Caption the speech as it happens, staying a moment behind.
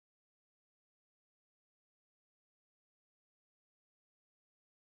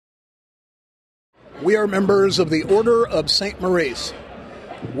We are members of the Order of St. Maurice.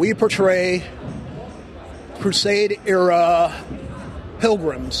 We portray Crusade-era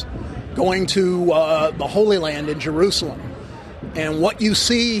pilgrims going to the Holy Land in Jerusalem. And what you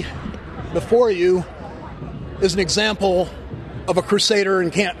see before you is an example of a Crusader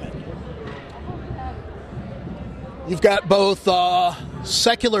encampment. You've got both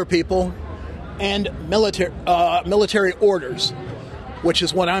secular people and military orders, which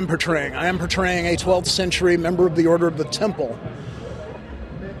is what I'm portraying. I am portraying a 12th century member of the Order of the Temple.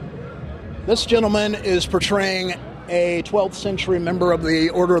 This gentleman is portraying a 12th century member of the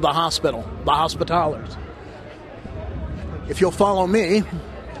Order of the Hospital, the Hospitallers. If you'll follow me,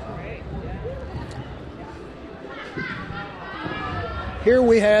 here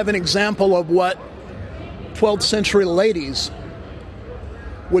we have an example of what 12th century ladies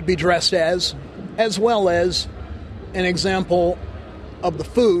would be dressed as well as an example of the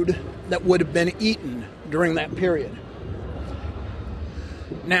food that would have been eaten during that period.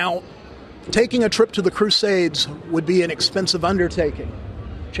 Now, taking a trip to the Crusades would be an expensive undertaking.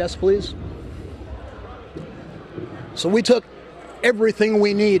 Chest, please. So we took everything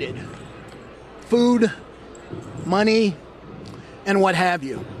we needed: food, money, and what have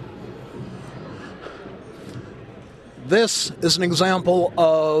you. This is an example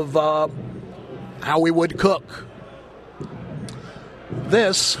of how we would cook.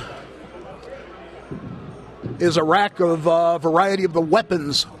 This is a rack of a variety of the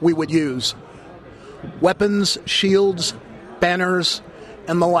weapons we would use. Weapons, shields, banners,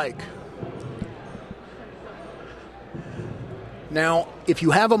 and the like. Now, if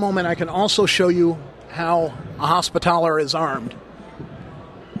you have a moment, I can also show you how a Hospitaller is armed.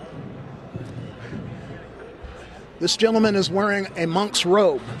 This gentleman is wearing a monk's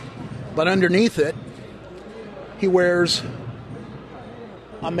robe, but underneath it, he wears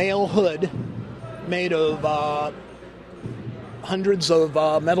a mail hood made of hundreds of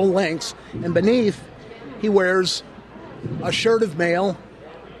metal links, and beneath, he wears a shirt of mail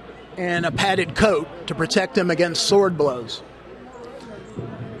and a padded coat to protect him against sword blows.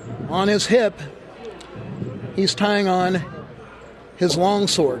 On his hip, he's tying on his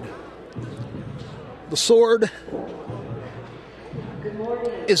longsword. The sword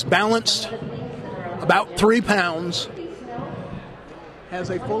is balanced about 3 pounds, has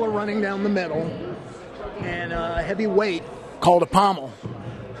a fuller running down the middle, and a heavy weight called a pommel.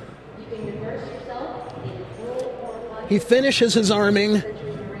 He finishes his arming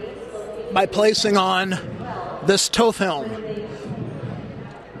by placing on this toth helm.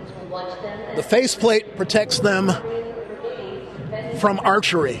 The faceplate protects them from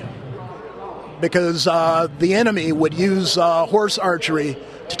archery, because the enemy would use horse archery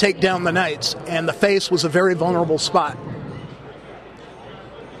to take down the knights, and the face was a very vulnerable spot.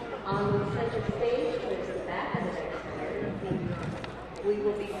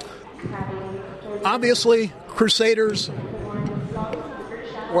 Obviously, Crusaders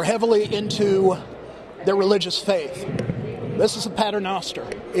were heavily into their religious faith. This is a paternoster.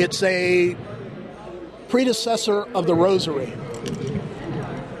 It's a predecessor of the rosary.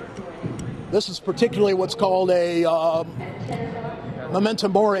 This is particularly what's called a memento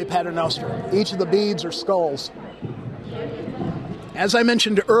mori paternoster. Each of the beads are skulls. As I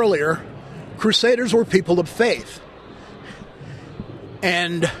mentioned earlier, Crusaders were people of faith.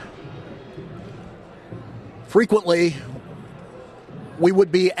 And frequently, we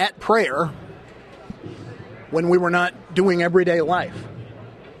would be at prayer when we were not doing everyday life.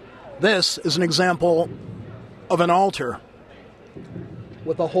 This is an example of an altar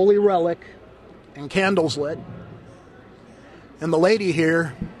with a holy relic and candles lit. And the lady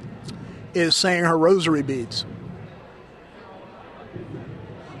here is saying her rosary beads.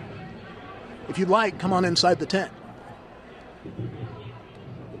 If you'd like, come on inside the tent.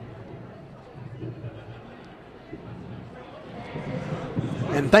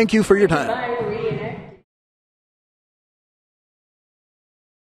 And thank you for your time.